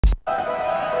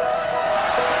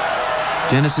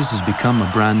Genesis has become a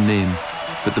brand name,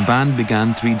 but the band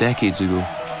began 3 decades ago,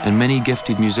 and many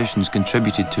gifted musicians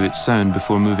contributed to its sound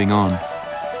before moving on.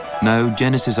 Now,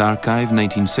 Genesis Archive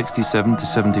 1967 to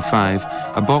 75,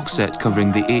 a box set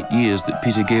covering the 8 years that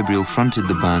Peter Gabriel fronted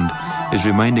the band, is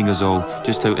reminding us all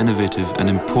just how innovative and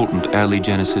important early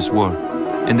Genesis were.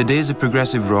 In the days of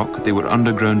progressive rock, they were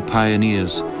underground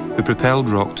pioneers who propelled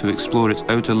rock to explore its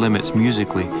outer limits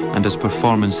musically and as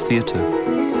performance theatre.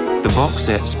 The box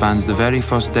set spans the very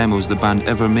first demos the band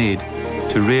ever made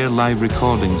to rare live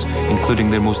recordings,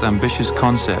 including their most ambitious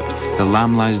concept, The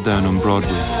Lamb Lies Down on Broadway.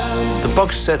 The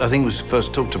box set, I think, was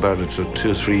first talked about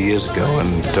 2 or 3 years ago, and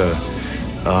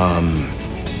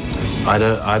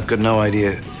I've got no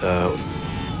idea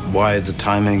why the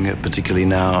timing, particularly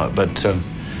now, but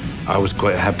I was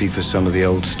quite happy for some of the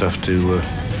old stuff to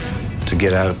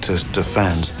get out to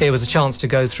fans. It was a chance to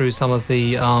go through some of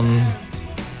the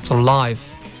sort of live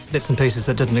bits and pieces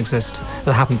that didn't exist,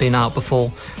 that hadn't been out before,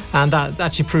 and that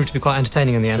actually proved to be quite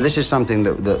entertaining in the end. This is something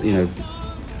that you know,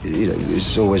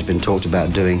 it's always been talked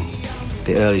about doing.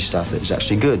 The early stuff that's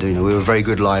actually good. You know, we were a very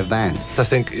good live band. I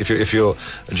think if you're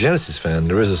a Genesis fan,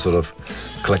 there is a sort of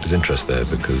collective interest there,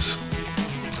 because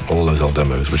all those old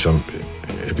demos, which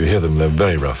if you hear them, they're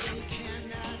very rough.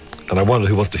 And I wonder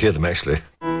who wants to hear them, actually.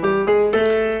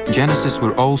 Genesis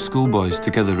were all schoolboys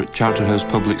together at Charterhouse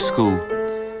Public School.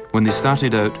 When they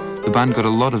started out, the band got a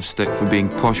lot of stick for being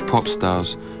posh pop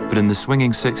stars, but in the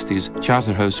swinging 60s,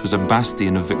 Charterhouse was a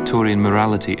bastion of Victorian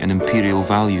morality and imperial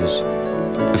values.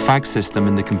 The fag system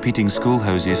in the competing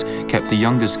schoolhouses kept the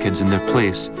youngest kids in their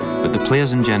place, but the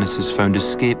players in Genesis found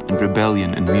escape and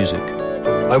rebellion in music.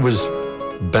 I was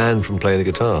banned from playing the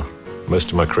guitar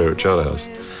most of my career at Charterhouse,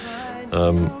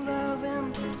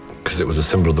 because it was a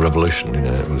symbol of the revolution. You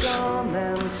know, it was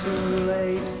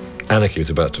anarchy was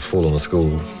about to fall on a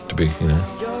school, to be, you know,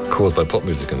 caused by pop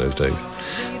music in those days.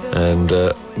 And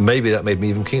maybe that made me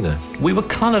even keener. We were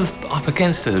kind of up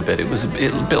against it a bit. It was a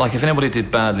bit like if anybody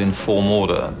did badly in Form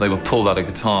Order, they were pulled out of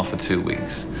guitar for 2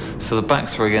 weeks. So the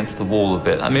backs were against the wall a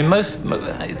bit. I mean,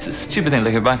 it's a stupid thing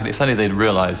looking back at it. If only they'd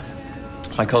realised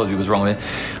psychology was wrong. I mean,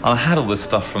 I had all this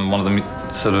stuff from one of the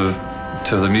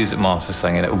two of the music masters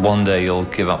saying, you know, one day you'll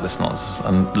give up this nonsense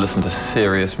and listen to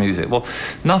serious music. Well,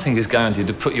 nothing is guaranteed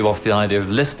to put you off the idea of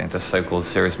listening to so-called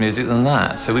serious music than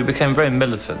that. So we became very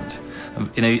militant,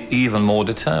 you know, even more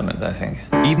determined, I think.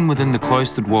 Even within the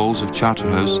cloistered walls of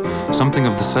Charterhouse, something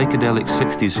of the psychedelic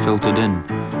 60s filtered in.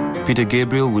 Peter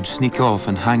Gabriel would sneak off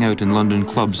and hang out in London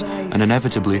clubs, and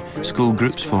inevitably, school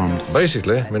groups formed.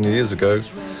 Basically, many years ago,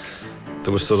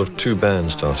 there was sort of 2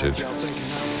 bands started.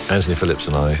 Anthony Phillips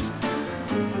and I,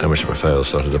 and Richard Raphael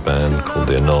started a band called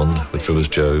the Anon, with Drew's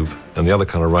Job, and the other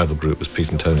kind of rival group was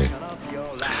Pete and Tony.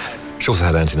 She also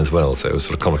had Anthony as well, so it was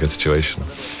sort of a complicated situation.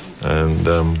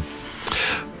 And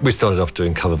we started off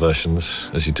doing cover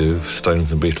versions, as you do,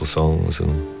 Stones and Beatles songs,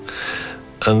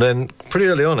 and then pretty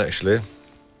early on, actually,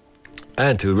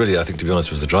 and who really, I think, to be honest,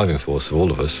 was the driving force of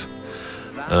all of us,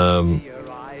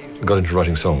 got into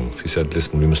writing songs. He said,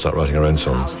 listen, we must start writing our own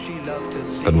songs.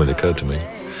 Hadn't really occurred to me.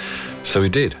 So we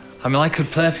did. I mean, I could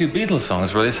play a few Beatles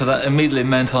songs, really, so that immediately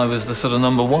meant I was the sort of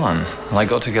 #1. And I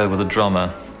got together with a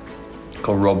drummer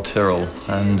called Rob Tyrrell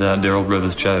and dear old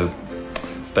Rivers Joe,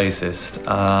 bassist.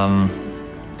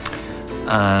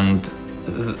 And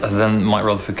then Mike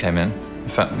Rutherford came in. In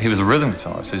fact, he was a rhythm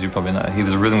guitarist, as you probably know. He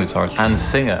was a rhythm guitarist and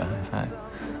singer, in fact.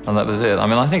 And that was it. I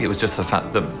mean, I think it was just the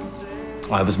fact that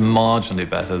I was marginally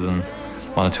better than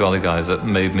 1 or 2 other guys that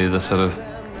made me the sort of,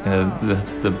 you know,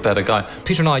 the better guy.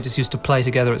 Peter and I just used to play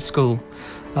together at school,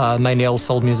 mainly old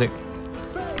soul music.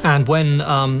 And when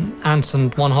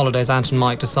one holidays, Ant and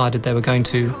Mike decided they were going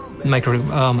to make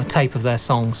a tape of their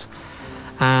songs,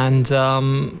 and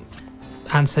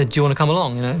Ant said, "Do you want to come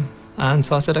along?" You know, and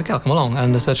so I said, "Okay, I'll come along."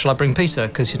 And they said, "Shall I bring Peter?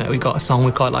 Because, you know, we got a song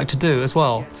we'd quite like to do as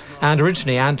well." And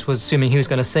originally, Ant was assuming he was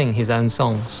going to sing his own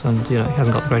songs, and, you know, he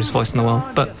hasn't got the greatest voice in the world.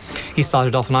 But he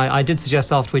started off, and I did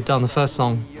suggest after we'd done the first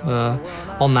song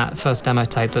on that first demo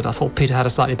tape that I thought Peter had a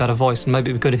slightly better voice, and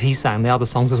maybe it'd be good if he sang the other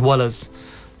songs as well as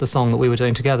the song that we were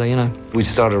doing together, you know. We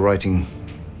started writing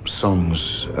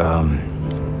songs,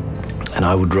 and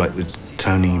I would write with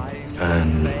Tony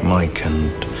and Mike,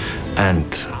 and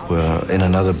Ant were in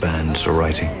another band sort of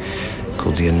writing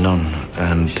called the Anon,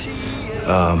 and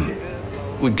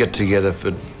we'd get together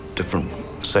for different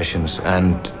sessions,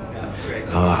 and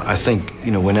I think,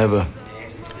 you know, whenever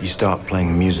you start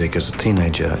playing music as a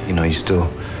teenager, you know, you still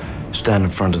stand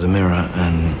in front of the mirror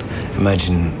and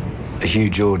imagine a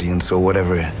huge audience or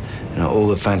whatever, you know, all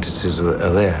the fantasies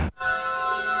are there.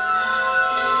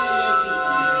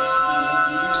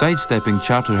 Sidestepping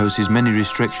Charterhouse's many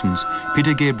restrictions,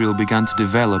 Peter Gabriel began to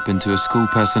develop into a school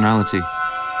personality.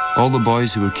 All the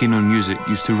boys who were keen on music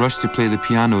used to rush to play the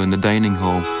piano in the dining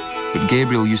hall, but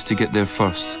Gabriel used to get there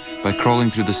first by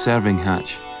crawling through the serving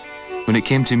hatch. When it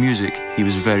came to music, he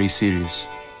was very serious.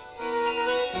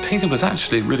 Peter was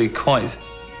actually really quite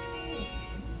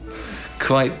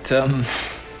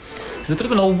he's a bit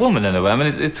of an old woman in a way. I mean,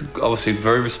 it's obviously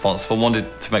very responsible,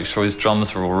 wanted to make sure his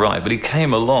drums were all right, but he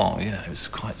came along, you know, he was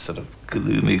quite sort of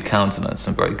gloomy countenance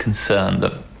and very concerned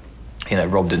that, you know,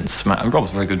 Rob didn't smash, and Rob's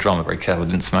a very good drummer, very careful,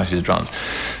 didn't smash his drums.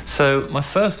 So my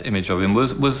first image of him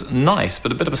was nice,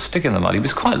 but a bit of a stick in the mud. He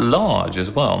was quite large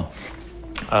as well.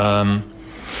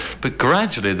 But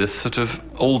gradually this sort of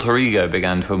alter ego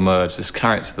began to emerge, this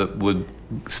character that would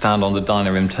stand on the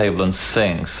dining room table and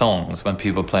sing songs when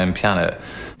people were playing piano.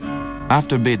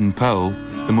 After Baden-Powell,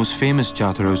 the most famous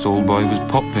Charterhouse old boy was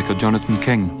pop picker Jonathan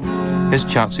King. His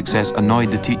chart success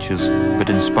annoyed the teachers, but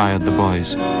inspired the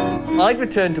boys. I'd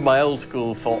returned to my old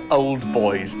school for Old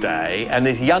Boys' Day, and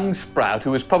this young sprout,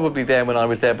 who was probably there when I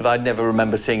was there, but I'd never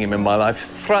remember seeing him in my life,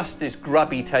 thrust this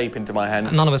grubby tape into my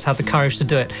hand. None of us had the courage to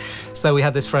do it. So we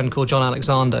had this friend called John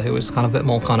Alexander, who was kind of a bit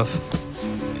more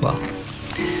well,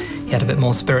 he had a bit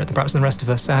more spirit perhaps than the rest of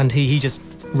us, and he just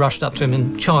rushed up to him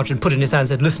and charged and put it in his hand and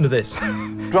said, "Listen to this."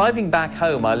 Driving back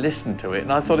home, I listened to it,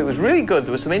 and I thought it was really good.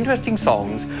 There were some interesting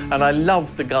songs, and I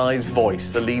loved the guy's voice,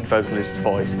 the lead vocalist's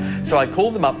voice. So I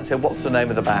called them up and said, "What's the name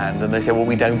of the band?" And they said, "Well,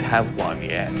 we don't have one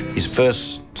yet." His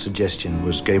first suggestion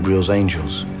was Gabriel's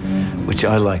Angels, which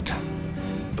I liked,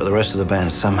 but the rest of the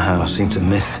band somehow seemed to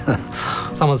miss.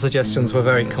 Some of the suggestions were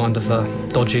very kind of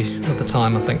dodgy at the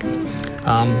time, I think.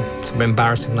 Some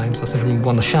embarrassing names. I seem to remember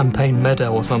one, the Champagne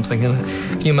Meadow or something.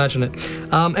 Can you imagine it?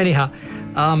 Anyhow,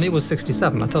 it was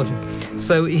 67, I told you.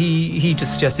 So he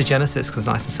just suggested Genesis, because it's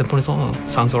nice and simple. He thought, oh,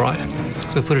 sounds all right.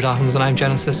 So we put it out under the name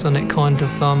Genesis, and it kind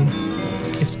of,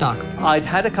 it stuck. I'd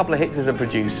had a couple of hits as a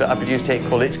producer. I produced a hit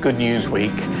called It's Good News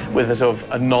Week with a sort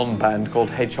of a non-band called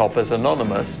Hedgehoppers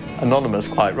Anonymous,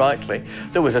 quite rightly.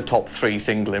 There was a top 3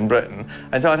 single in Britain.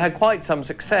 And so I'd had quite some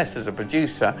success as a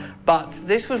producer, but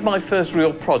this was my first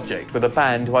real project with a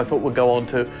band who I thought would go on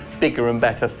to bigger and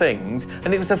better things.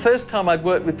 And it was the first time I'd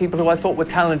worked with people who I thought were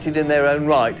talented in their own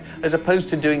right, as opposed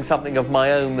to doing something of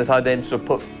my own that I then sort of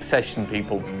put session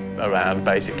people around,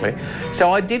 basically.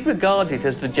 So I did regard it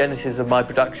as the genesis of my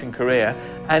production career,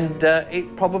 and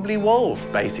it probably was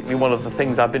basically one of the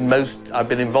things I've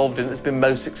been involved in that's been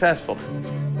most successful.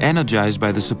 Energised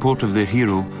by the support of their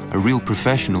hero, a real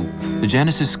professional, the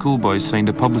Genesis schoolboys signed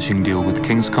a publishing deal with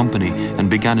King's Company and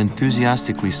began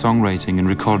enthusiastically songwriting and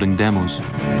recording demos.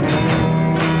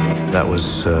 That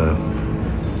was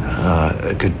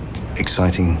a good,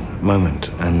 exciting moment,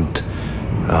 and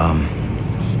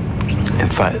in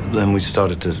fact, then we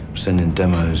started to send in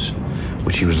demos,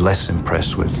 which he was less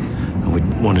impressed with, and we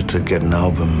wanted to get an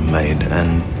album made.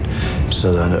 And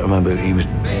so I remember he was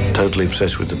totally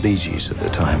obsessed with the Bee Gees at the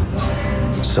time.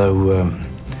 So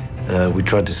we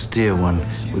tried to steer one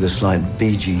with a slight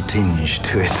Bee Gee tinge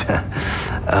to it.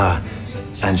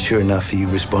 And sure enough, he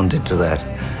responded to that.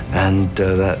 And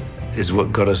that is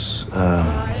what got us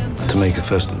to make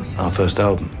our first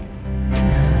album.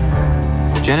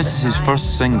 Genesis's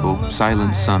first single,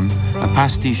 Silent Sun, a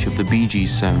pastiche of the Bee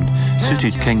Gees sound,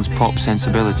 suited King's pop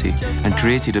sensibility and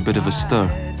created a bit of a stir.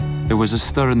 There was a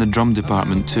stir in the drum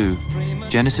department too.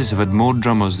 Genesis have had more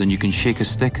drummers than you can shake a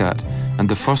stick at, and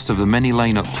the first of the many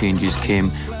lineup changes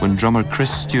came when drummer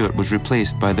Chris Stewart was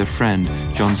replaced by their friend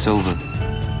John Silver.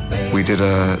 We did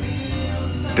a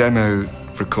demo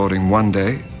recording one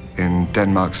day in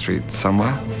Denmark Street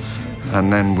somewhere,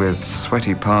 and then with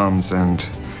sweaty palms and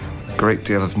great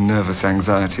deal of nervous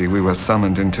anxiety, we were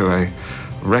summoned into a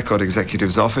record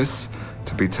executive's office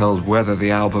to be told whether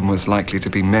the album was likely to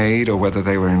be made or whether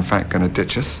they were in fact going to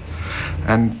ditch us.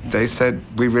 And they said,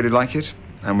 we really like it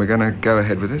and we're going to go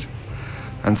ahead with it.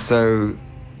 And so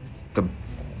the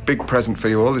big present for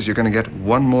you all is you're going to get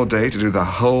one more day to do the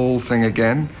whole thing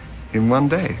again in one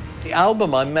day. The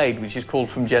album I made, which is called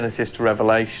From Genesis to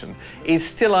Revelation, is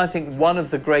still, I think, one of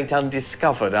the great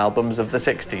undiscovered albums of the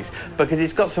 60s, because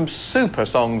it's got some super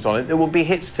songs on it that will be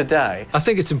hits today. I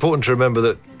think it's important to remember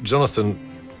that Jonathan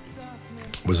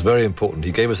was very important.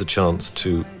 He gave us a chance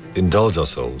to indulge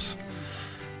ourselves.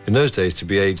 In those days, to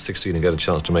be age 16 and get a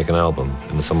chance to make an album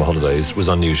in the summer holidays was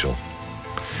unusual.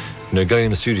 You know, going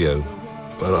in the studio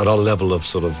at our level of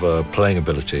sort of playing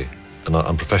ability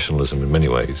and professionalism in many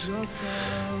ways,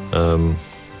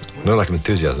 no lack of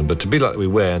enthusiasm, but to be like we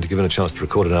were and to give him a chance to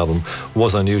record an album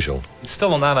was unusual.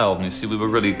 Still on that album, you see, we were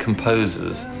really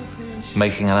composers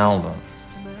making an album.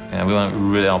 You know, we weren't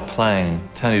really, our playing,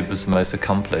 Tony was the most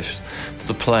accomplished, but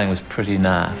the playing was pretty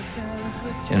naff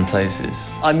in places.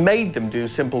 I made them do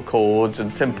simple chords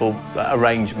and simple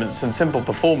arrangements and simple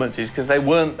performances because they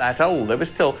weren't that old. They were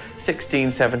still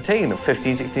 16, 17, or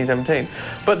 15, 16, 17.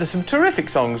 But there's some terrific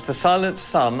songs. The Silent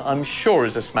Sun, I'm sure,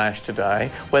 is a smash today.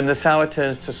 When the Sour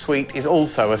Turns to Sweet is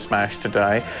also a smash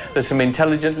today. There's some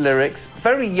intelligent lyrics,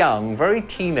 very young, very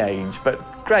teenage,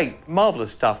 but great,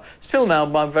 marvellous stuff. Still now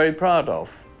I'm very proud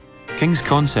of. King's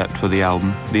concept for the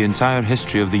album, the entire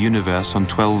history of the universe on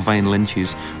 12 vinyl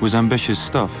inches, was ambitious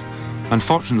stuff.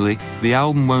 Unfortunately, the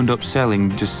album wound up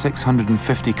selling just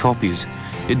 650 copies.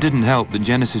 It didn't help that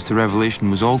Genesis to Revelation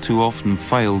was all too often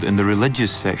filed in the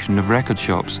religious section of record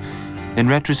shops. In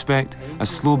retrospect, a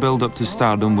slow build-up to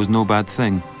stardom was no bad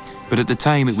thing, but at the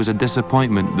time it was a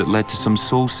disappointment that led to some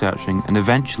soul-searching and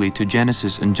eventually to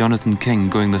Genesis and Jonathan King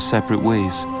going their separate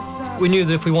ways. We knew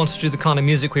that if we wanted to do the kind of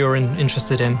music we were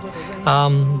interested in,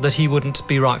 that he wouldn't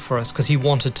be right for us because he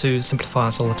wanted to simplify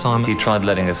us all the time. He tried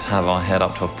letting us have our head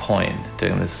up to a point,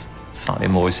 doing this slightly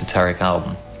more esoteric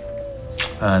album.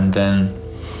 And then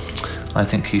I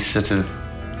think he sort of,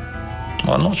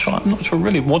 well, I'm not sure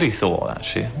really what he thought,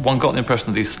 actually. One got the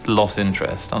impression that he lost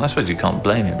interest, and I suppose you can't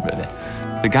blame him, really.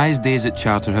 The guy's days at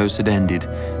Charterhouse had ended,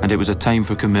 and it was a time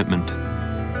for commitment.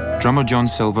 Drummer John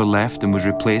Silver left and was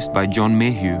replaced by John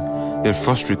Mayhew, their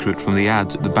first recruit from the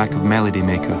ads at the back of Melody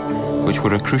Maker, which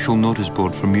were a crucial notice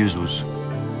board for musos.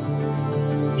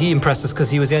 He impressed us because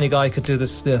he was the only guy who could do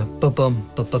this ba-bum,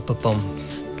 ba-ba-ba-bum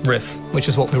riff, which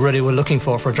is what we really were looking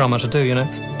for a drummer to do, you know.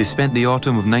 They spent the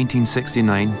autumn of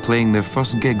 1969 playing their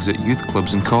first gigs at youth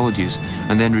clubs and colleges,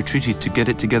 and then retreated to get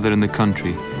it together in the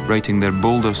country, writing their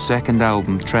bolder second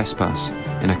album, Trespass,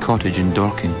 in a cottage in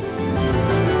Dorking.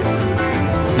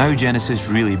 Now Genesis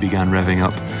really began revving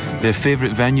up. Their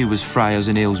favourite venue was Friars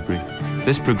in Aylesbury.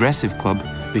 This progressive club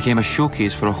became a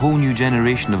showcase for a whole new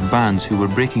generation of bands who were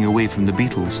breaking away from the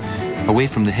Beatles, away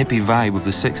from the hippie vibe of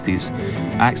the 60s.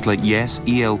 Acts like Yes,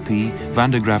 ELP,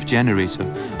 Vandergraaf Generator,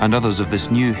 and others of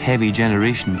this new heavy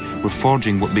generation were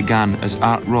forging what began as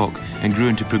art rock and grew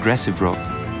into progressive rock.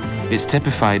 It's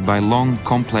typified by long,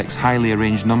 complex, highly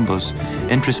arranged numbers,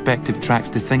 introspective tracks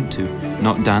to think to,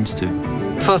 not dance to.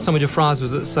 The first time we did Friars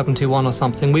was at 71 or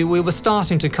something. We were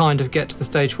starting to kind of get to the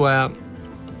stage where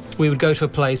we would go to a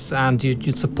place and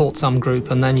you'd support some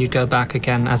group and then you'd go back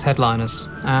again as headliners.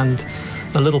 And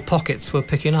the little pockets were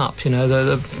picking up, you know.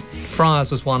 The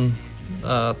Friars was one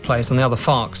place and the other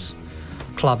Farks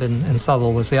Club in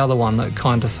Southall was the other one that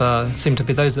kind of seemed to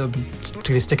be those that would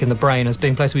particularly stick in the brain as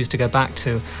being places we used to go back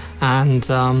to and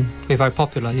be very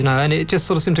popular, you know, and it just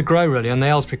sort of seemed to grow really, and the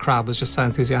Aylesbury crowd was just so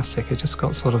enthusiastic, it just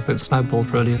got sort of, it snowballed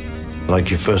really.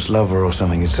 Like your first lover or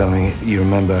something, it's something you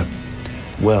remember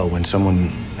well when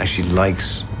someone actually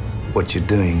likes what you're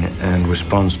doing and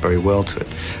responds very well to it.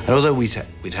 And although we'd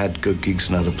had good gigs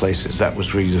in other places, that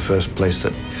was really the first place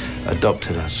that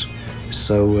adopted us.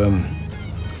 So,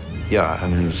 yeah, I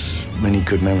mean, it was many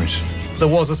good memories. There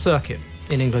was a circuit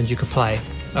in England you could play,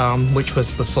 which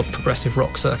was the sort of progressive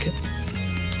rock circuit.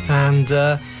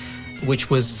 And which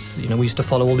was, you know, we used to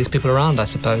follow all these people around, I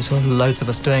suppose. Well, loads of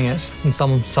us doing it. And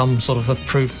some sort of have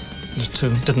proved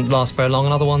to didn't last very long,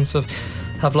 and other ones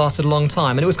have lasted a long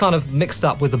time. And it was kind of mixed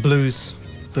up with the blues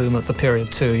boom at the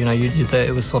period too. You know,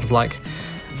 it was sort of like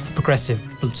progressive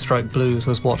stroke blues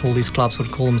was what all these clubs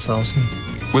would call themselves.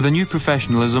 With a new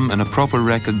professionalism and a proper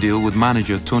record deal with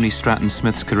manager Tony Stratton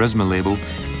Smith's Charisma label,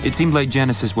 it seemed like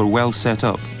Genesis were well set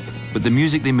up. But the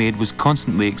music they made was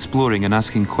constantly exploring and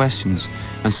asking questions,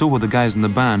 and so were the guys in the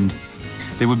band.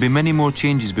 There would be many more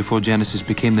changes before Genesis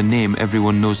became the name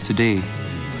everyone knows today.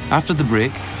 After the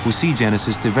break, we'll see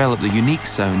Genesis develop the unique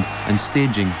sound and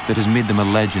staging that has made them a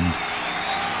legend.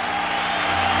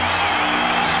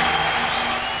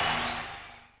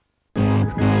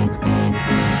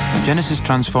 Genesis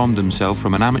transformed themselves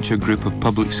from an amateur group of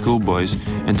public school boys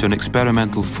into an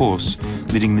experimental force,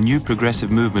 leading the new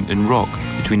progressive movement in rock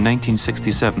between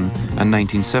 1967 and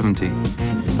 1970.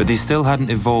 But they still hadn't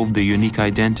evolved their unique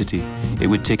identity. It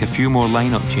would take a few more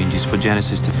lineup changes for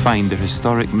Genesis to find their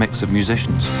historic mix of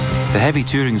musicians. The heavy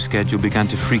touring schedule began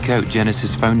to freak out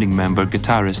Genesis founding member,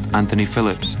 guitarist Anthony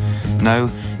Phillips. Now,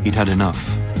 he'd had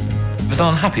enough. It was an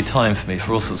unhappy time for me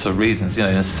for all sorts of reasons. You know,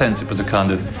 in a sense, it was a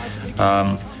kind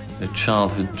of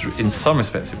childhood, in some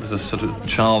respects, it was a sort of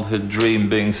childhood dream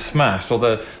being smashed,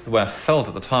 although the way I felt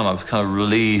at the time, I was kind of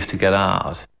relieved to get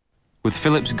out. With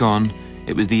Phillips gone,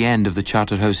 it was the end of the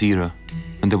Charterhouse era,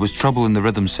 and there was trouble in the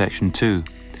rhythm section too.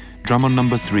 Drummer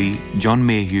number 3, John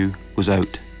Mayhew, was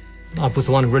out. I was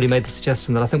the one who really made the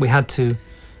suggestion that I think we had to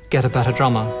get a better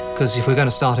drummer, because if we're going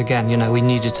to start again, you know, we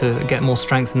needed to get more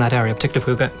strength in that area,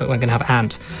 particularly if we're going to have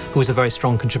Ant, who was a very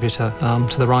strong contributor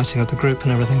to the writing of the group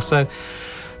and everything. So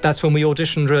that's when we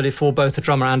auditioned really for both a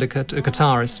drummer and a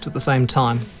guitarist at the same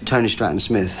time. Tony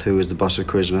Stratton-Smith, who was the boss of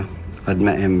Charisma, I'd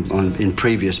met him in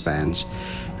previous bands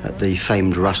at the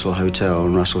famed Russell Hotel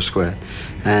in Russell Square,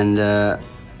 and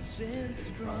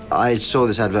I saw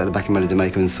this advert at the back of Melody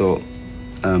Maker and thought,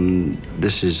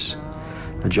 this is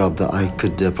a job that I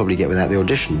could probably get without the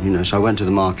audition, you know. So I went to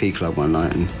the Marquee Club one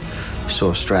night and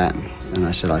saw Stratton, and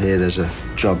I said, I hear there's a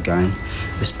job going.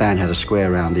 This band had a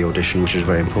square around the audition, which was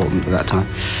very important at that time.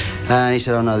 And he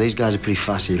said, oh no, these guys are pretty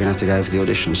fussy, you're going to have to go for the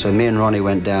audition. So me and Ronnie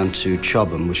went down to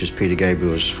Chobham, which is Peter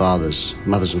Gabriel's mother's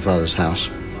and father's house.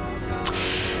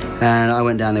 And I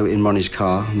went down there in Ronnie's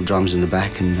car, drums in the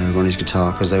back and Ronnie's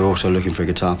guitar, because they were also looking for a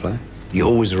guitar player. He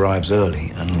always arrives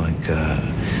early, unlike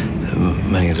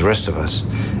many of the rest of us.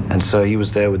 And so he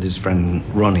was there with his friend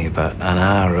Ronnie about an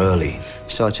hour early.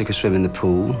 So I took a swim in the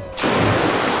pool,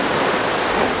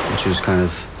 which was kind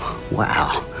of,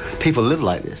 wow, people live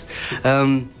like this.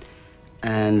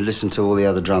 And listened to all the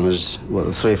other drummers, well,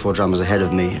 the 3 or 4 drummers ahead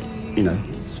of me, you know,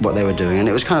 what they were doing. And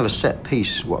it was kind of a set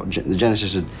piece. What the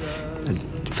Genesis had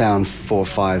found 4 or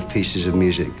 5 pieces of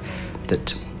music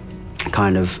that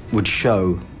kind of would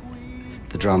show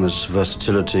the drummer's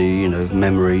versatility, you know,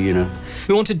 memory, you know.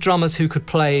 We wanted drummers who could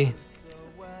play,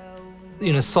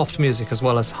 you know, soft music as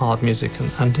well as hard music,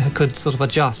 and could sort of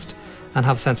adjust and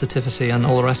have sensitivity and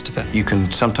all the rest of it. You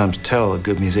can sometimes tell a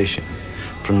good musician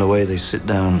from the way they sit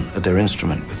down at their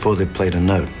instrument before they've played a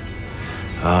note.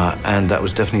 And that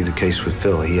was definitely the case with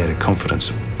Phil. He had a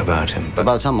confidence about him. But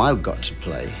by the time I got to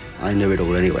play, I knew it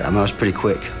all anyway. I mean, I was pretty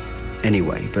quick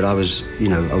anyway, but I was, you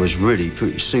know, I was really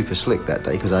super slick that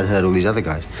day because I'd heard all these other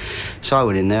guys. So I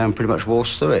went in there and pretty much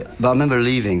waltzed through it. But I remember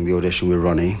leaving the audition with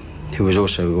Ronnie, who was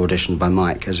also auditioned by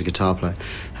Mike as a guitar player,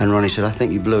 and Ronnie said, I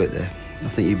think you blew it there. I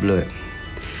think you blew it.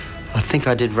 I think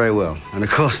I did very well. And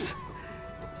of course,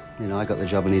 you know, I got the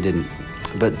job and he didn't.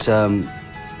 But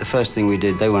the first thing we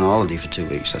did, they went on holiday for 2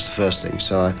 weeks, that's the first thing.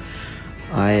 So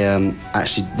I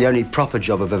actually, the only proper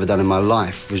job I've ever done in my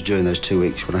life was during those 2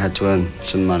 weeks when I had to earn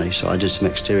some money. So I did some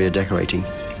exterior decorating,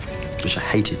 which I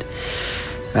hated.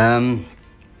 And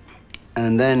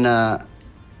then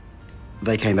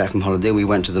they came back from holiday. We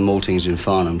went to the Maltings in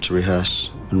Farnham to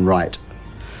rehearse and write.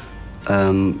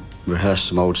 Rehearse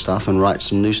some old stuff and write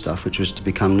some new stuff, which was to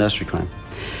become Nursery Crime.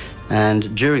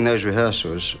 And during those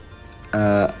rehearsals,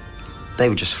 they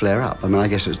would just flare up. I mean, I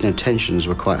guess it was, you know, tensions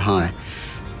were quite high.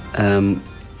 And,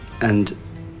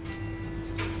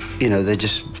 you know,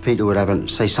 Peter would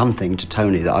say something to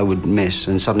Tony that I would miss,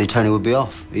 and suddenly Tony would be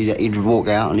off. He'd walk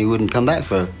out and he wouldn't come back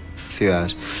for a few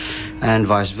hours, and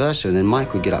vice versa. And then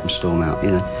Mike would get up and storm out, you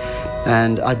know.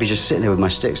 And I'd be just sitting there with my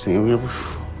sticks thinking, you know,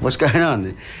 what's going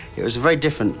on? It was a very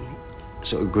different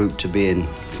sort of group to be in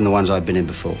from the ones I'd been in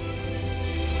before.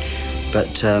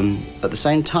 But at the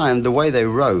same time, the way they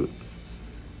wrote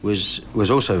was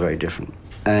also very different.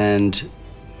 And,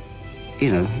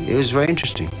 you know, it was very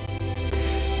interesting.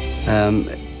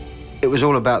 It was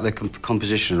all about the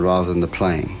composition rather than the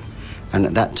playing. And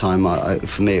at that time,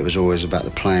 for me, it was always about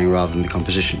the playing rather than the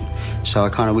composition. So we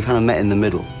kind of met in the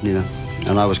middle, you know.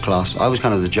 And I was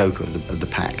kind of the joker of the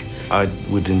pack. I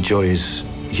would enjoy his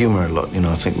humour a lot, you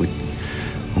know. I think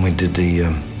when we did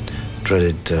the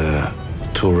dreaded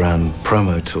tour around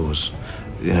promo tours,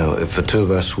 you know, if the two of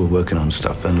us were working on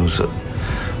stuff, then there was a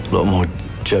lot more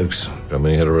jokes. I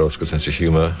mean, he had a real good sense of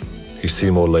humour. He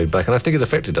seemed more laid back, and I think it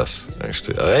affected us,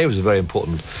 actually. He was a very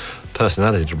important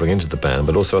personality to bring into the band,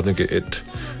 but also I think it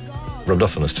rubbed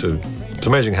off on us, too. It's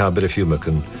amazing how a bit of humour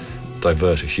can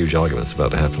divert a huge argument that's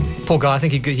about to happen. Poor guy, I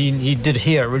think he did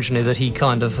hear originally that he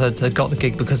kind of had got the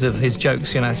gig because of his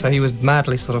jokes, you know, so he was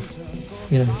madly sort of,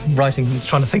 you know,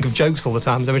 trying to think of jokes all the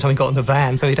time, so every time he got in the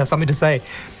van, so he'd have something to say.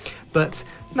 But,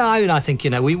 no, I mean, I think,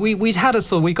 you know,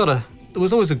 there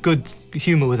was always a good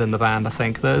humour within the band, I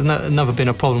think. There's never been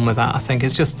a problem with that, I think.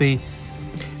 It's just it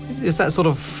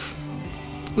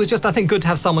was just, I think, good to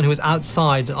have someone who was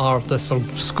outside the sort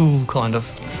of school kind of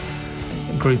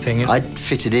grouping. I'd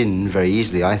fitted in very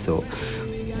easily, I thought.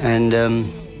 And,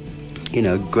 you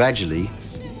know,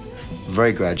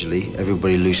 very gradually,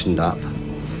 everybody loosened up,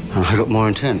 and I got more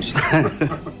intense.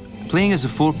 Playing as a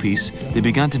 4-piece, they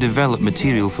began to develop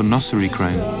material for Nursery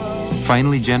Crime.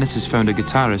 Finally, Genesis found a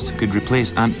guitarist who could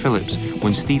replace Ant Phillips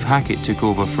when Steve Hackett took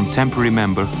over from temporary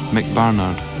member Mick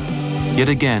Barnard. Yet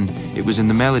again, it was in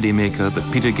the Melody Maker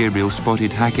that Peter Gabriel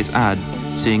spotted Hackett's ad,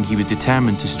 saying he was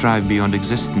determined to strive beyond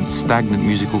existent, stagnant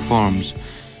musical forms.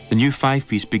 The new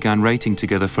 5-piece began writing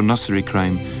together for Nursery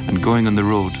Crime and going on the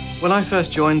road. When I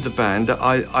first joined the band,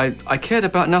 I cared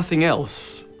about nothing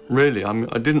else, really.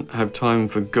 I didn't have time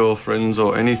for girlfriends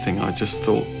or anything. I just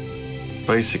thought,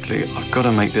 basically, I've got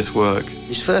to make this work.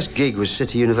 His first gig was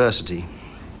City University,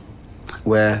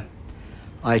 where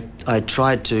I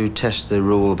tried to test the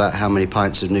rule about how many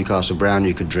pints of Newcastle Brown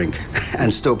you could drink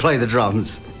and still play the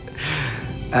drums.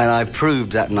 And I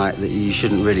proved that night that you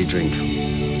shouldn't really drink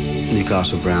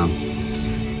Newcastle Brown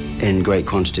in great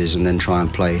quantities and then try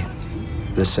and play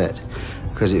the set,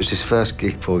 because it was his first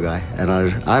gig, poor guy, and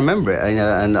I remember it, you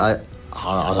know, and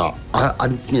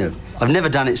you know, I've never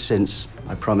done it since,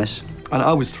 I promise. And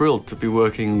I was thrilled to be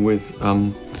working with,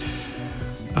 well,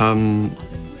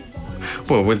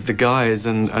 with the guys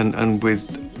and with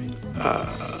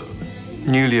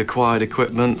newly acquired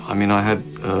equipment. I mean, I had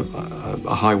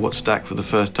a high-watt stack for the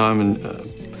first time and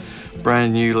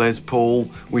brand new Les Paul.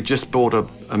 We just bought a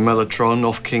Mellotron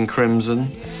off King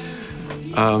Crimson.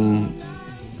 And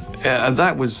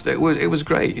it was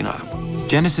great, you know.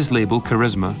 Genesis label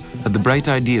Charisma had the bright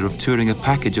idea of touring a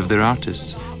package of their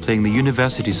artists, playing the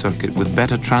university circuit with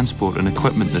better transport and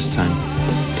equipment this time.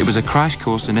 It was a crash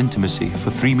course in intimacy for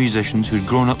three musicians who'd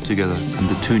grown up together and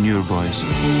the two newer boys.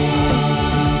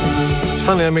 It's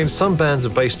funny, I mean, some bands are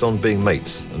based on being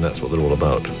mates, and that's what they're all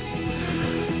about.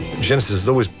 Genesis has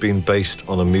always been based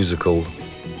on a musical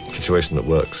situation that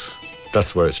works.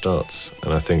 That's where it starts,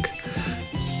 and I think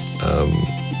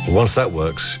once that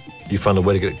works, you find a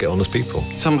way to get on as people.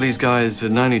 Some of these guys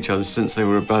had known each other since they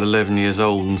were about 11 years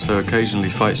old, and so occasionally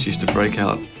fights used to break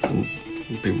out, and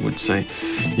people would say,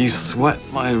 "You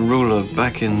swept my ruler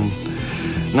back in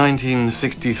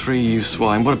 1963, you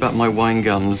swine. What about my wine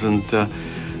gums?" And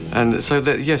so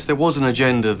that, yes, there was an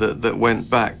agenda that went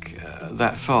back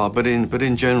that far, but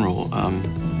in general,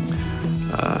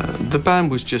 the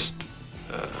band was just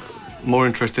more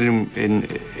interested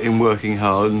in working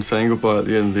hard and saying goodbye at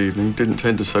the end of the evening. Didn't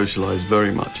tend to socialise very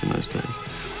much in those days.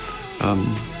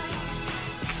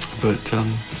 But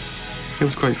it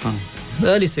was great fun. The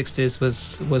early 60s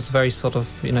was very sort of,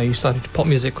 you know, you started, pop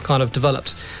music kind of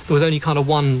developed. There was only kind of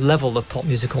one level of pop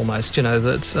music almost, you know,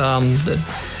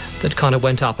 that kind of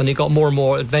went up, and it got more and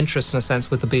more adventurous in a sense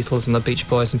with the Beatles and the Beach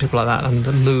Boys and people like that, and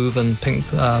the Move and Pink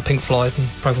Floyd and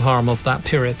Procol Harum of that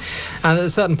period. And at a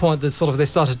certain point, they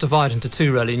started to divide into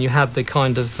two really, and you had the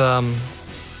kind of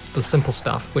the simple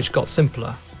stuff, which got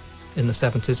simpler in the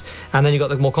 70s, and then you got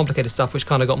the more complicated stuff, which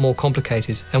kind of got more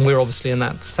complicated. And we're obviously in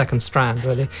that second strand,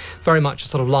 really, very much a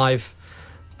sort of live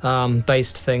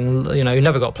based thing. You know, you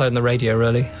never got played on the radio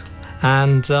really,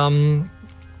 and.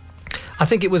 I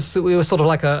think we were sort of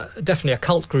like definitely a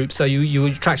cult group, so you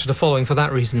attracted a following for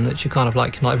that reason, that you kind of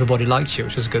like, not everybody liked you,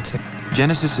 which was a good thing.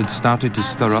 Genesis had started to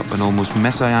stir up an almost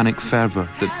messianic fervour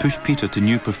that pushed Peter to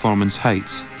new performance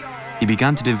heights. He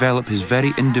began to develop his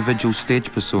very individual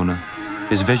stage persona.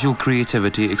 His visual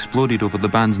creativity exploded over the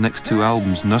band's next two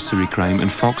albums, Nursery Crime and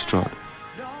Foxtrot.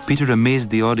 Peter amazed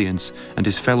the audience, and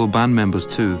his fellow band members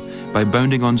too, by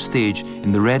bounding on stage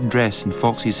in the red dress and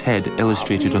Foxy's head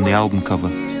illustrated on the album cover.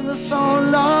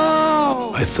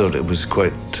 I thought it was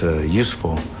quite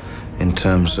useful in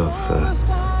terms of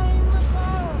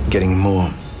getting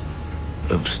more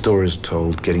of stories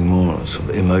told, getting more sort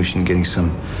of emotion, getting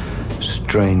some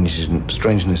strangeness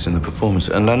in the performance.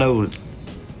 And I know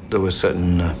there were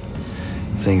certain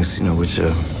things, you know, which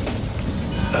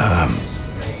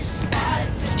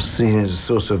seen as a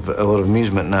source of a lot of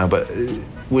amusement now, but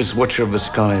with Watcher of the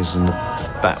Skies and the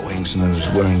Batwings, and I was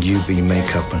wearing UV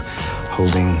makeup and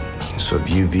holding sort of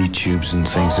UV tubes and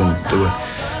things, and there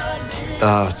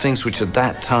were things which at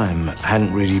that time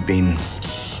hadn't really been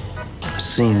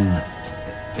seen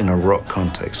in a rock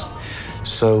context.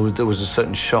 So there was a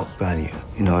certain shock value.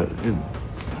 You know,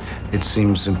 it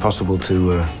seems impossible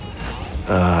to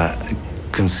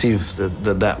conceive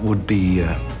that would be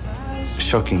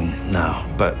shocking now,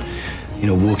 but you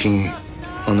know, walking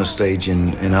on the stage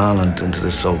in Ireland into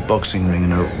this old boxing ring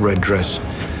in a red dress,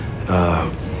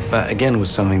 that again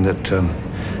was something that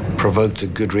provoked a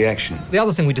good reaction. The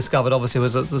other thing we discovered, obviously,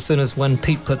 was that as soon as when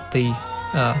Pete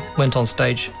went on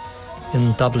stage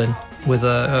in Dublin with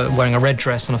wearing a red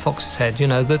dress and a fox's head, you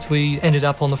know, that we ended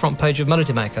up on the front page of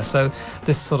Melody Maker. So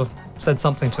this sort of said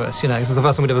something to us, you know, because it's the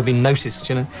first time we'd ever been noticed,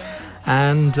 you know.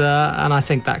 And I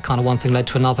think that kind of one thing led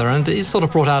to another, and it sort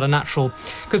of brought out a natural,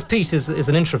 because Pete is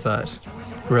an introvert,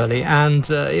 really, and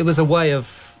it was a way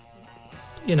of,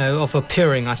 you know, of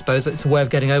appearing, I suppose. It's a way of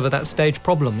getting over that stage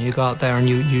problem. You go out there and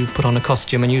you put on a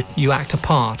costume and you act a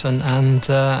part, and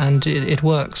it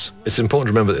works. It's important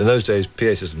to remember that in those days,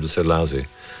 PA systems were so lousy,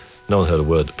 no one heard a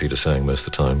word that Peter sang most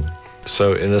of the time.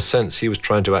 So in a sense, he was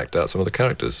trying to act out some of the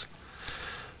characters,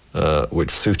 which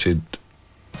suited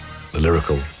the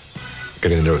lyrical,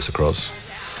 getting the lyrics across,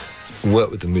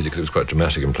 worked with the music because it was quite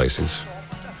dramatic in places,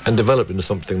 and developed into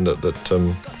something that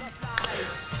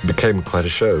became quite a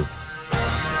show.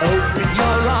 Open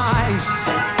your eyes,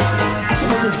 it's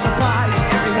full of surprise.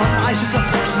 Everyone ices the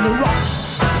bricks and the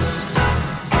rocks,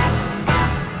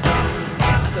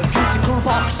 and the musical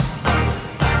box.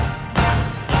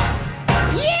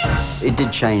 Yes! It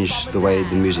did change the way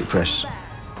the music press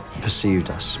perceived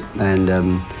us,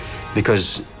 and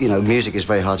because, you know, music is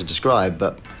very hard to describe,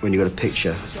 but when you've got a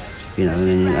picture, you know,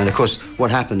 and of course what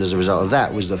happened as a result of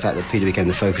that was the fact that Peter became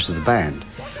the focus of the band,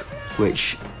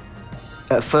 which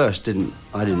at first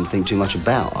I didn't think too much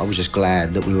about. I was just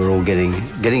glad that we were all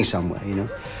getting somewhere, you know.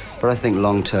 But I think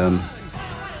long term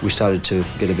we started to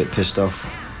get a bit pissed off.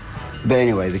 But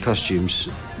anyway, the costumes,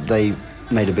 they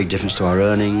made a big difference to our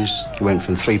earnings. We went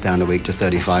from £3 a week to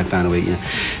 £35 a week, you know,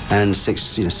 and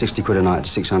 60 quid a night to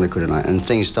 600 quid a night, and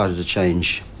things started to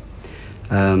change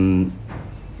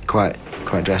quite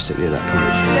drastically at that point.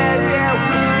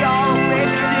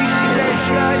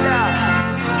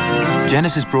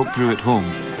 Genesis broke through at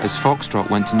home as Foxtrot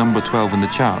went to number 12 in the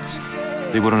charts.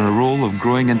 They were on a roll of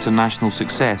growing international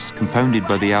success, compounded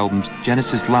by the albums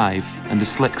Genesis Live and The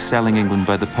Slicks selling England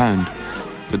by the pound.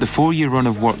 But the 4-year run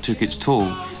of work took its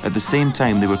toll. At the same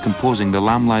time, they were composing The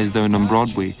Lamb Lies Down on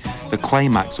Broadway, the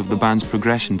climax of the band's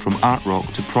progression from art rock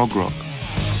to prog rock.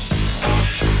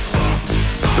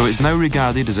 Though it's now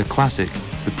regarded as a classic,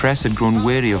 the press had grown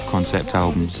wary of concept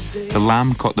albums. The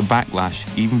Lamb caught the backlash,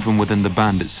 even from within the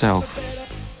band itself.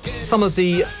 Some of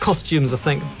the costumes, I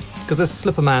think, because there's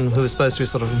Slipper Man who was supposed to be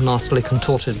sort of nastily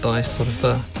contorted by sort of,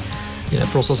 you know,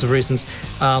 for all sorts of reasons.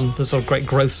 There's sort of great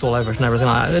growths all over it and everything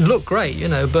like that. It looked great, you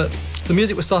know, but the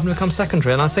music was starting to become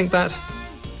secondary, and I think that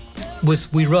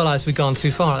we realised we'd gone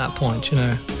too far at that point, you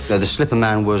know. No, the Slipper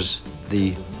Man was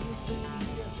in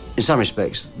some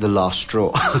respects, the last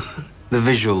straw, the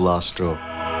visual last straw.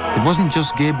 It wasn't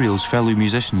just Gabriel's fellow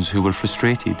musicians who were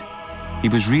frustrated. He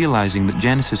was realising that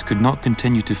Genesis could not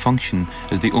continue to function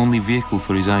as the only vehicle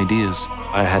for his ideas.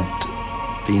 I had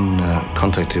been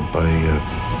contacted by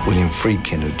William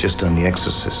Friedkin, who'd just done The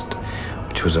Exorcist,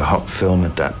 which was a hot film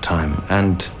at that time,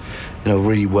 and, you know,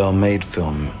 really well-made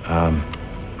film.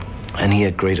 And he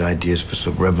had great ideas for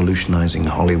sort of revolutionising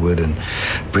Hollywood and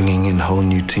bringing in whole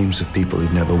new teams of people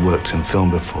who'd never worked in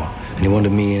film before. And he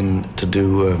wanted me in to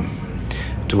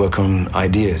to work on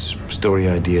ideas, story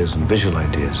ideas and visual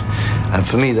ideas. And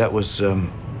for me, that was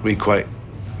really quite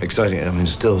exciting. I mean,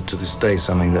 still to this day,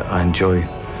 something that I enjoy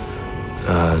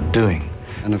doing.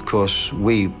 And of course,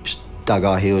 we dug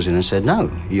our heels in and said, no,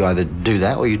 you either do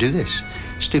that or you do this.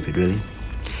 Stupid, really.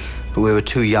 But we were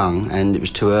too young and it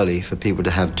was too early for people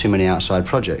to have too many outside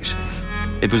projects.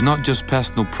 It was not just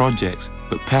personal projects,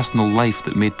 but personal life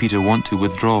that made Peter want to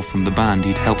withdraw from the band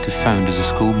he'd helped to found as a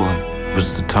schoolboy. It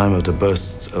was the time of the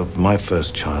birth of my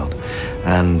first child,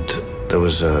 and there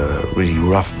was a really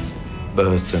rough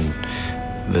birth, and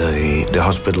the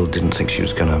hospital didn't think she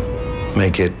was going to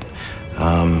make it,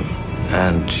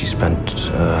 and she spent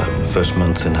first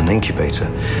month in an incubator.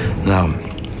 Now,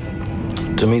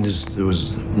 to me, there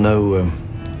was no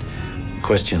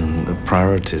question of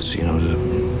priorities, you know, the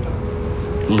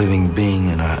living being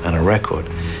and a record,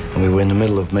 and we were in the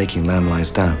middle of making Lamb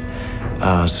Lies Down,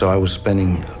 so I was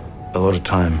spending a lot of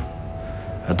time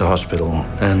at the hospital,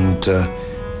 and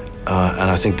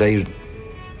I think they,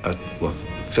 well,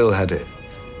 Phil had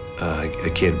a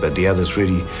kid, but the others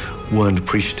really weren't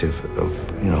appreciative of,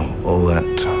 you know, all that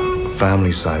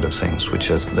family side of things, which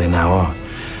they now are,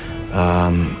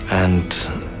 and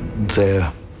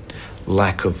their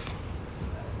lack of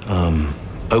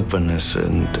openness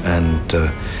and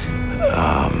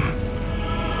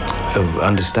of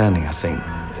understanding, I think,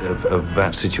 of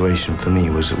that situation for me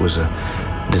was a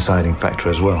deciding factor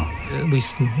as well. We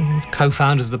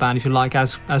co-founders of the band, if you like,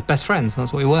 as best friends.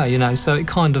 That's what we were, you know. So it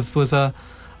kind of was a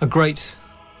great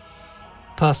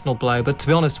personal blow. But to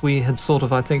be honest, we had sort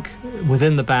of, I think,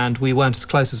 within the band, we weren't as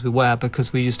close as we were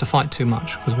because we used to fight too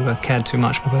much, because we both cared too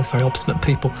much. We're both very obstinate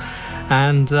people.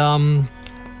 And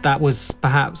that was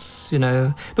perhaps, you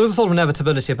know, there was a sort of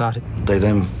inevitability about it. They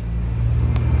then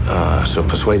sort of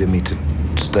persuaded me to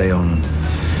stay on and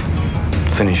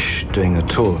finish doing a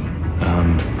tour,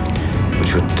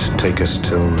 which would take us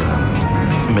till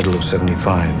middle of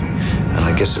 '75, and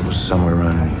I guess it was somewhere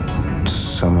around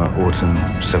summer, autumn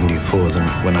 '74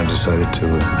 when I decided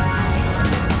to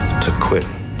quit,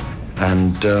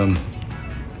 and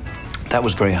that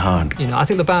was very hard. You know, I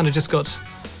think the band had just got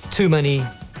too many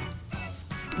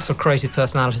sort of creative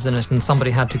personalities in it, and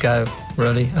somebody had to go,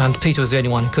 really. And Peter was the only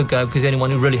one who could go, because the only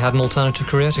one who really had an alternative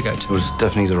career to go to. It was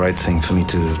definitely the right thing for me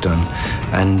to have done.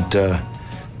 And,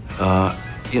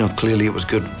 you know, clearly it was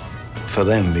good for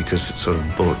them, because it sort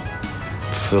of brought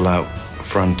Phil out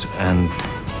front and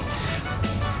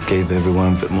gave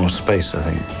everyone a bit more space, I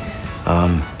think.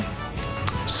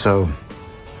 So,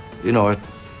 you know, I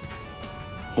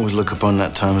always look upon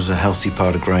that time as a healthy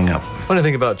part of growing up. Funny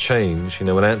thing about change, you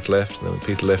know, when Ant left and then when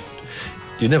Peter left,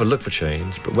 you never look for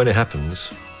change, but when it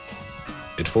happens,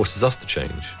 it forces us to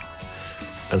change.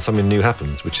 And something new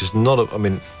happens, which is not, I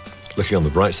mean, looking on the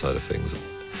bright side of things,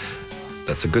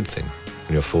 that's a good thing,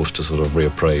 when you're forced to sort of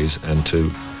reappraise and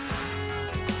to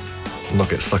not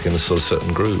get stuck in a sort of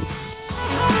certain groove.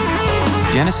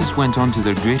 Genesis went on to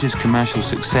their greatest commercial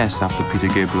success after Peter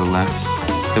Gabriel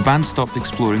left. The band stopped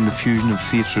exploring the fusion of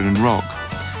theatre and rock.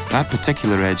 That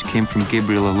particular edge came from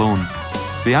Gabriel alone.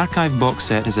 The archive box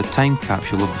set is a time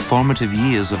capsule of the formative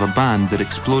years of a band that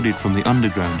exploded from the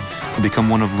underground to become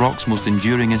one of rock's most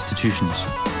enduring institutions.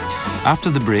 After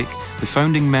the break, the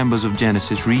founding members of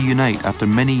Genesis reunite after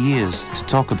many years to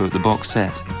talk about the box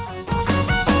set.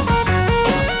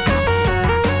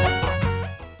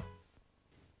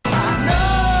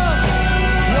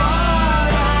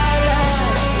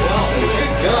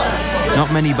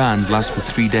 Not many bands last for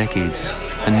 3 decades,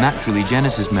 and naturally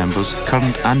Genesis members,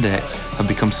 current and ex, have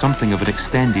become something of an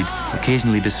extended,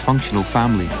 occasionally dysfunctional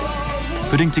family.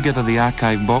 Putting together the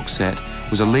archive box set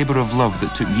was a labour of love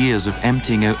that took years of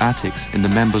emptying out attics in the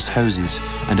members' houses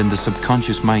and in the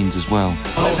subconscious minds as well.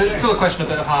 It's still a question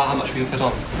of how much we can fit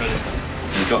on, really.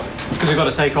 Because we've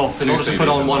got to take off, in order to put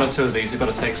on 1 or 2 of these, we've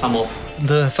got to take some off.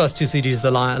 The first 2 CDs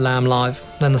are Lamb Live,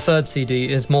 then the 3rd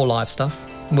CD is more live stuff,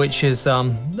 which is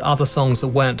other songs that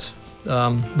weren't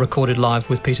recorded live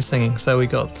with Peter singing. So we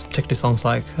got particularly songs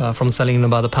like From Selling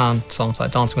Them by the Pound, songs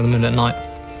like Dancing with the Moon at Night.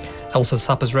 Also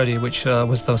Supper's Ready, which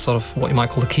was the sort of what you might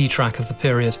call the key track of the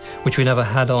period, which we never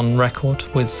had on record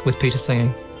with Peter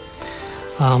singing.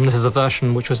 This is a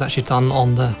version which was actually done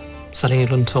on the Selling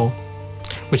England tour,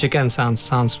 which again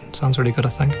sounds really good, I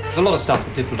think. There's a lot of stuff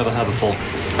that people have never heard before,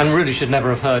 and really should never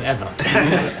have heard ever.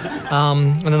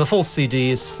 And then the 4th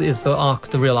CD is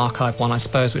the real archive one, I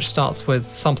suppose, which starts with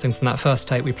something from that first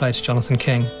tape we played to Jonathan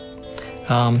King,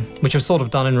 which was sort of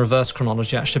done in reverse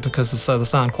chronology, actually, because the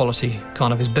sound quality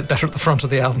kind of is a bit better at the front of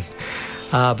the album.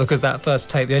 Because that first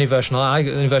tape, the only version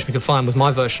we could find was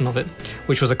my version of it,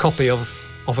 which was a copy of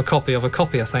a copy of a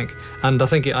copy, I think. And I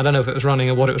don't know if it was running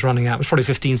or what it was running at. It was probably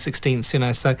 15/16, you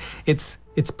know, so it's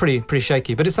pretty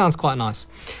shaky, but it sounds quite nice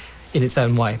in its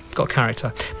own way, got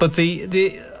character. But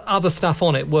the other stuff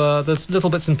on it there's little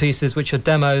bits and pieces which are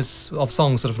demos of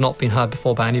songs that have not been heard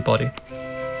before by anybody,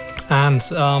 and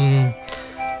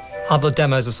other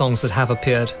demos of songs that have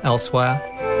appeared elsewhere.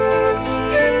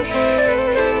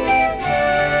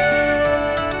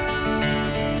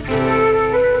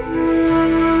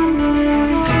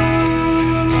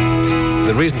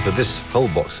 The reason for this whole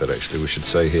box set, actually, we should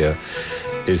say here,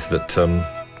 is that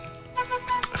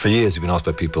for years we've been asked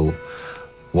by people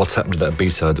what's happened to that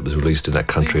B-side that was released in that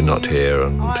country, not here,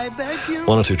 and 1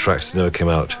 or 2 tracks never came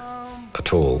out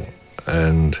at all,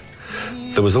 and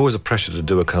there was always a pressure to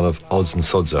do a kind of odds and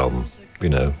sods album, you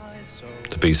know,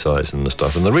 the B-sides and the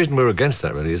stuff. And the reason we're against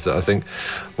that, really, is that I think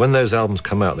when those albums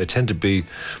come out, they tend to be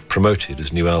promoted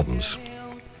as new albums,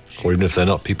 or even if they're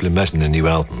not, people imagine they're new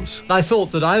albums. I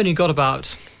thought that I only got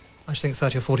about, I think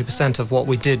 30 or 40% of what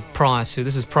we did prior to.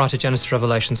 This is prior to Genesis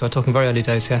Revelation, so we're talking very early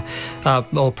days here,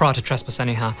 or prior to Trespass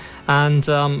anyhow. And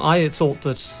I thought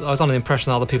that I was under the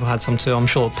impression that other people had some too. I'm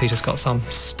sure Peter's got some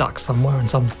stuck somewhere in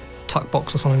some tuck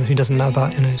box or something that he doesn't know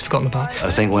about, you know, he's forgotten about.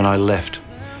 I think when I left,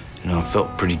 you know, I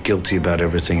felt pretty guilty about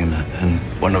everything, and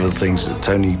one of the things that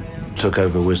Tony took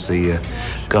over was the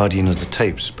guardian of the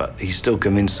tapes, but he's still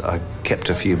convinced I kept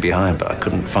a few behind, but I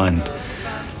couldn't find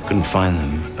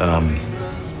them.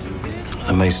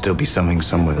 There may still be something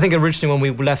somewhere. I think originally when we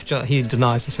left, he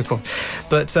denies this, of course,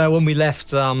 but when we left,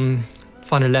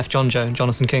 finally left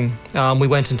Jonathan King, we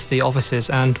went into the offices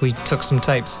and we took some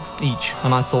tapes each,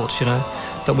 and I thought, you know,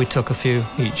 that we took a few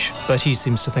each, but he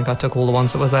seems to think I took all the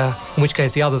ones that were there, in which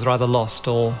case the others are either lost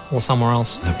or somewhere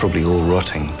else. They're probably all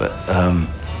rotting, but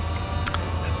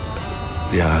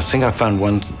yeah, I think I found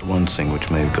one thing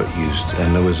which may have got used,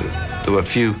 and there were a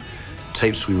few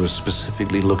tapes we were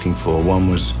specifically looking for. One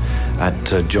was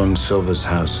at John Silver's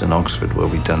house in Oxford, where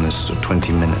we'd done this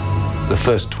the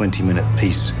first 20-minute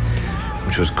piece,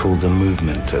 which was called The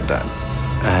Movement at that,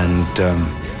 and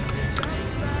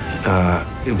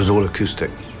it was all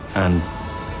acoustic, and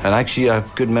actually I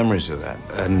have good memories of that,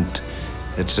 and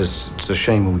It's a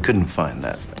shame we couldn't find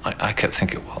that. I kept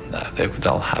thinking, well, no,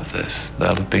 they'll have this.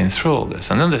 They'll have been through all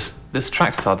this. And then this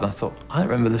track started, and I thought, I don't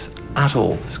remember this at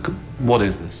all. What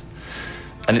is this?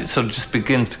 And it sort of just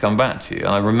begins to come back to you. And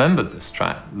I remembered this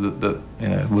track that you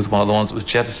know, was one of the ones that was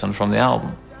jettisoned from the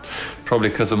album, probably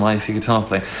because of my iffy guitar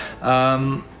playing.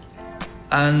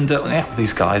 Yeah,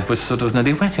 these guys were sort of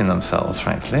nearly wetting themselves,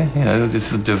 frankly. You know, these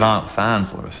devout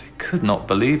fans, they could not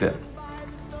believe it.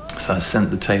 So I sent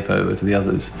the tape over to the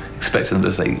others, expecting them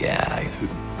to say, yeah, you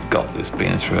know, got this,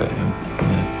 been through it.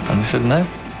 And they said no.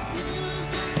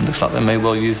 It looks like they may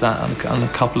well use that on perhaps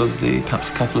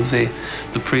a couple of the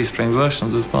pre-string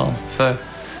versions as well. So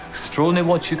extraordinary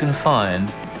what you can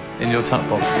find in your tuck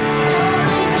boxes.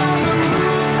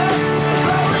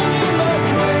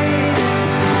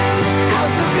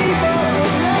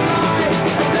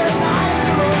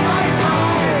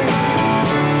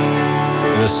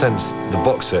 In a sense, the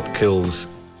box set kills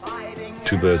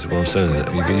two birds with one stone.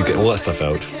 You get all that stuff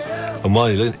out, and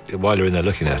while you're in there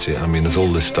looking at it, I mean, there's all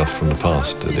this stuff from the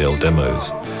past, the old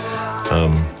demos.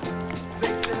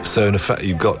 So in effect,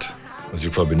 you've got, as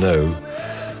you probably know,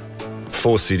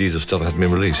 4 CDs of stuff that hasn't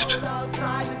been released.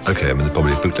 Okay, I mean, there's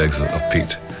probably bootlegs of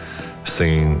Pete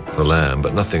singing The Lamb,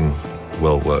 but nothing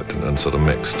well worked and sort of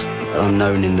mixed. I'm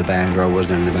known in the band, or I was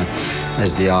known in the band,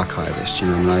 as the archivist. You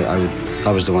know, and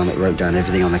I was the one that wrote down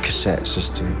everything on the cassettes,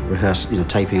 just to rehearse, you know,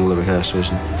 taping all the rehearsals.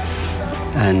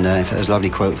 And in fact, there's a lovely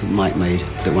quote that Mike made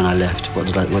that when I left, what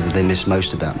did they miss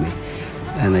most about me?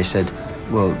 And they said,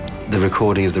 well, the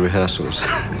recording of the rehearsals.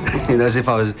 You know, as if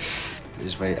I was.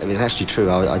 I mean, it's actually true.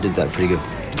 I did that pretty good.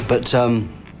 But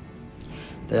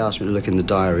they asked me to look in the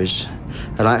diaries,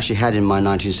 and I actually had in my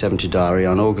 1970 diary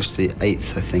on August the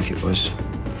 8th, I think it was,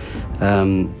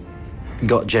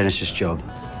 got Genesis job,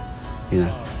 you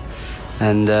know.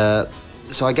 And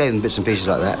so I gave them bits and pieces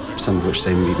like that, some of which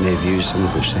they may have used, some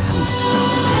of which they hadn't.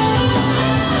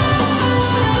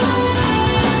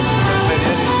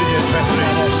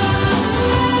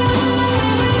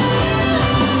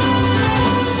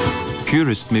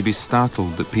 Purists may be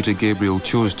startled that Peter Gabriel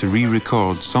chose to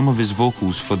re-record some of his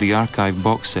vocals for the archive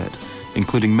box set,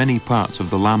 including many parts of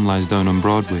The Lamb Lies Down on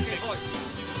Broadway.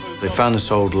 They found this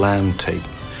old Lamb tape,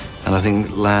 and I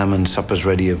think Lamb and Supper's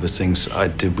Ready are the things I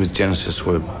did with Genesis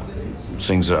were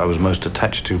things that I was most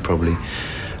attached to, probably.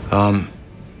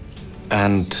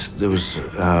 And there was,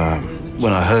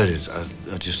 when I heard it,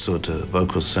 I just thought the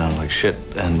vocals sound like shit,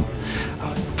 and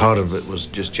part of it was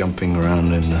just jumping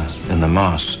around in the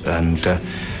mast, and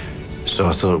so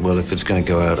I thought, well, if it's going to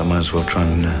go out, I might as well try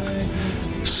and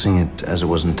sing it as it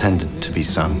was intended to be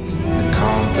sung. The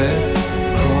carpet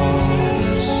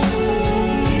crawlers,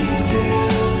 heed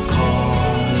their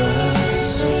callers.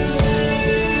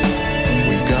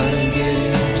 We gotta get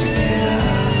in to get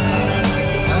out.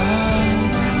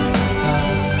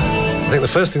 I think the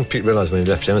first thing Pete realised when he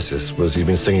left Genesis was he'd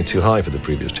been singing too high for the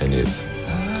previous 10 years.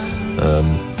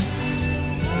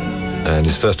 And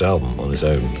his first album on his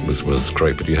own was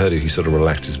great, but you heard he sort of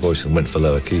relaxed his voice and went for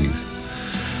lower keys.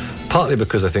 Partly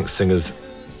because I think singers,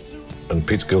 and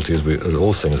Pete's guilty as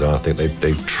all singers are, I think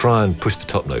they try and push the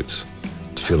top notes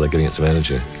to feel they're getting some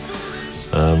energy.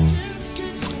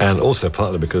 And also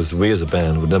partly because we as a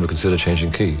band would never consider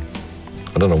changing key.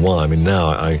 I don't know why. I mean, now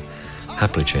I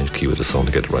happily change key with a song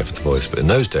to get it right for the voice, but in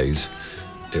those days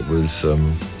it was...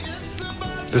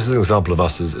 This is an example of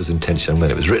us as intense young men.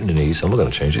 It was written in E, so I'm not going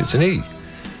to change it. It's in E.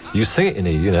 You sing it in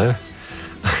E, you know.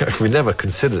 We never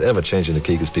considered ever changing the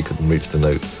key because people couldn't reach the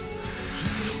notes.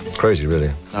 Crazy,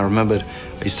 really. I remembered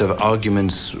I used to have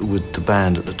arguments with the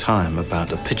band at the time about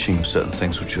the pitching of certain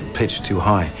things which were pitched too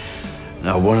high.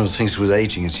 Now, one of the things with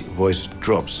aging is your voice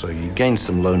drops, so you gain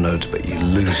some low notes, but you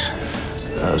lose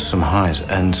some highs.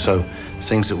 And so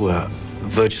things that were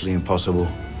virtually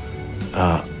impossible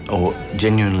or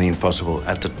genuinely impossible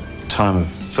at the time of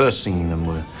first singing them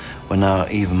were now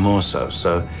even more so.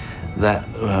 So that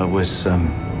was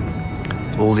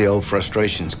all the old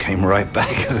frustrations came right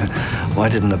back. Why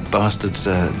didn't the bastards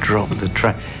drop the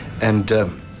track? And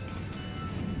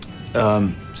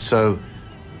so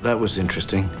that was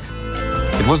interesting.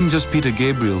 It wasn't just Peter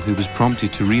Gabriel who was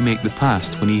prompted to remake the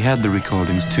past when he heard the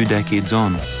recordings 2 decades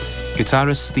on.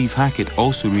 Guitarist Steve Hackett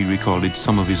also re-recorded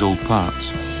some of his old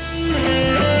parts.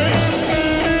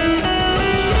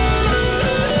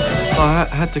 I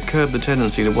had to curb the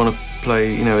tendency to want to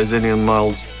play, you know, a zillion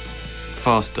miles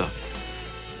faster,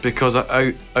 because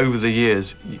over the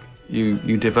years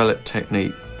you develop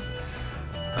technique,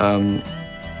 and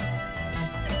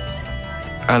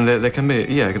there can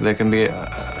be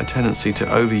a tendency to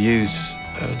overuse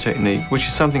technique, which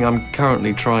is something I'm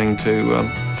currently trying to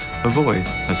avoid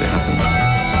as it happens.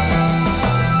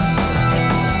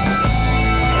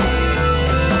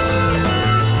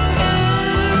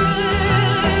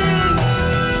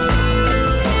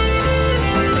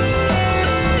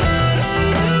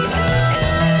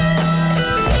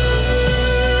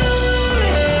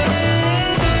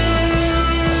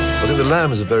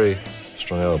 Lamb is a very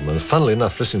strong album, and funnily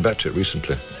enough, listening back to it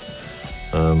recently,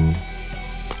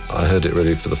 I heard it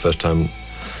really for the first time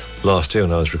last year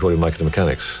when I was recording Mike and the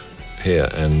Mechanics here,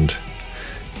 and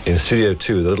in Studio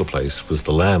 2, the little place, was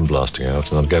the Lamb blasting out,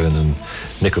 and I'd go in and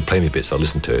Nick would play me bits, I'd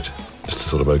listen to it, just to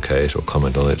sort of okay it or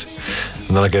comment on it.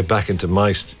 And then I'd go back into the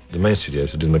main studio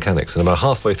to do the mechanics, and about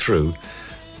halfway through,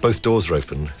 both doors were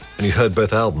open, and you heard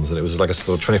both albums, and it was like a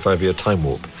sort of 25-year time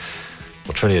warp,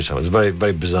 or 20-year time. It was a very,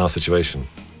 very bizarre situation.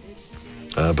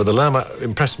 But the Lamb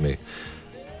impressed me.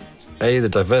 A, the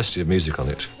diversity of music on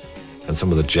it, and some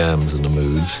of the jams and the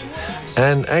moods,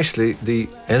 and actually the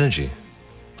energy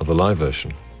of a live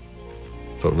version.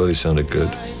 Thought it really sounded good.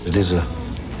 It is a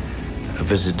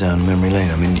visit down memory lane.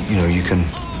 I mean, you know,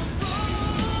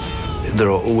 there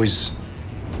are always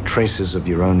traces of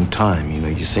your own time. You know,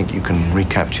 you think you can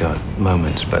recapture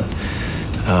moments, but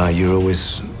you're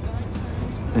always,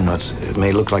 you know, it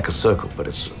may look like a circle, but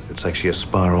it's actually a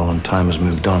spiral, and time has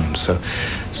moved on. So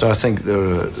I think there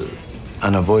are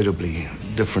unavoidably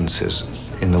differences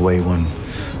in the way one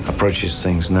approaches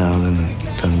things now than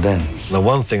then. Now,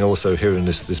 one thing also here in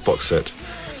this box set,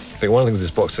 I think one of the things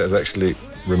this box set has actually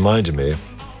reminded me,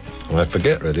 and I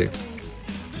forget really,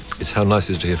 is how nice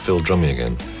it is to hear Phil drumming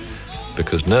again.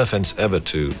 Because no offence ever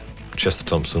to Chester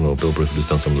Thompson or Bill Bruford, who's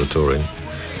done some of the touring,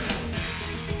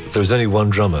 there's only one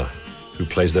drummer who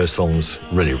plays those songs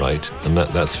really right, and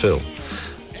that's Phil.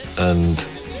 And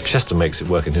Chester makes it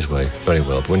work in his way very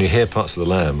well. But when you hear parts of the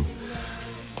Lamb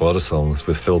or other songs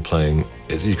with Phil playing,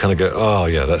 you kind of go, oh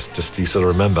yeah, that's just, you sort of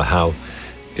remember how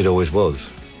it always was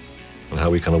and how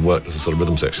we kind of worked as a sort of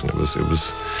rhythm section. It was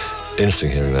interesting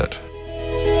hearing that.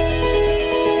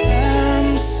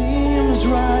 Lamb seems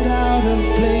right out of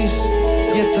place,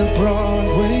 yet the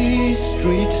Broadway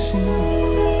street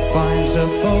scene finds a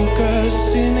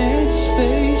focus in its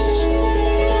face.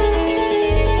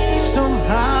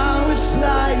 Somehow it's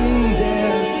lying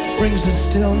there, brings the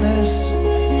stillness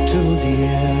to the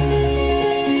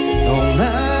air. No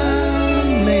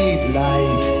man-made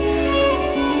light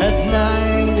at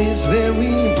night is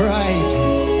very bright.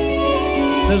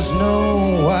 There's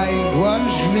no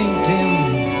whitewash victim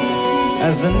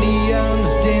as the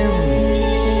neons dim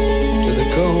to the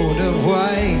code of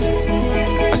white.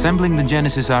 Assembling the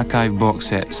Genesis Archive box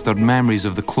set stirred memories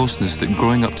of the closeness that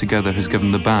growing up together has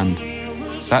given the band.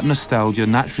 That nostalgia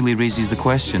naturally raises the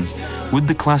question, would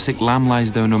the classic Lamb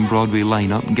Lies Down on Broadway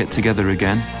lineup get together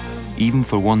again, even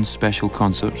for one special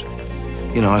concert?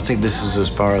 You know, I think this is as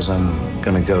far as I'm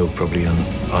going to go probably on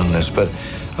this, but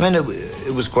I mean,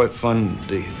 it was quite fun,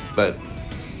 but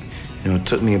you know, it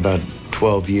took me about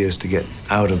 12 years to get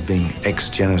out of being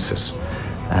ex-Genesis,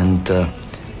 and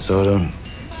so I don't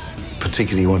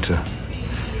particularly want to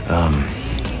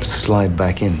slide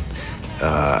back in.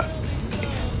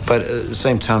 But at the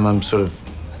same time, I'm sort of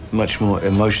much more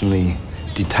emotionally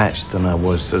detached than I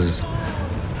was. So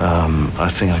I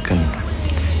think I can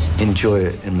enjoy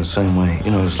it in the same way.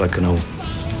 You know, it's like an old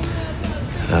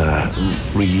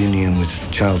reunion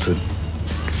with childhood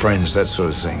friends, that sort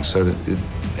of thing. So it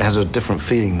has a different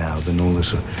feeling now than all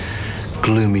this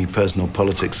gloomy personal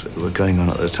politics that were going on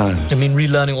at the time. I mean,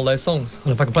 relearning all those songs. I don't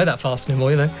know if I can play that fast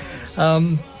anymore, you know.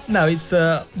 No, it's,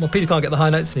 well, Peter can't get the high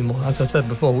notes anymore, as I said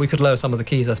before. We could lower some of the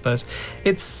keys, I suppose.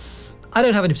 I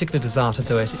don't have any particular desire to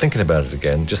do it. Thinking about it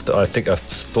again, just I think I've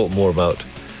thought more about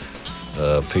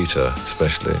Peter,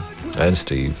 especially, and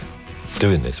Steve,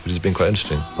 doing this, which has been quite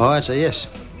interesting. Oh, I'd say yes.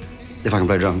 If I can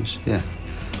play drums, yeah.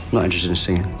 Not interested in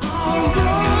singing.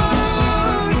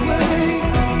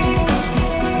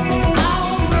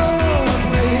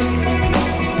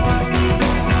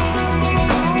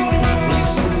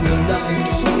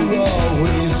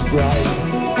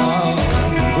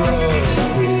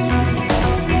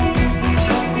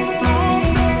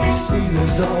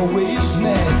 Always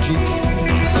magic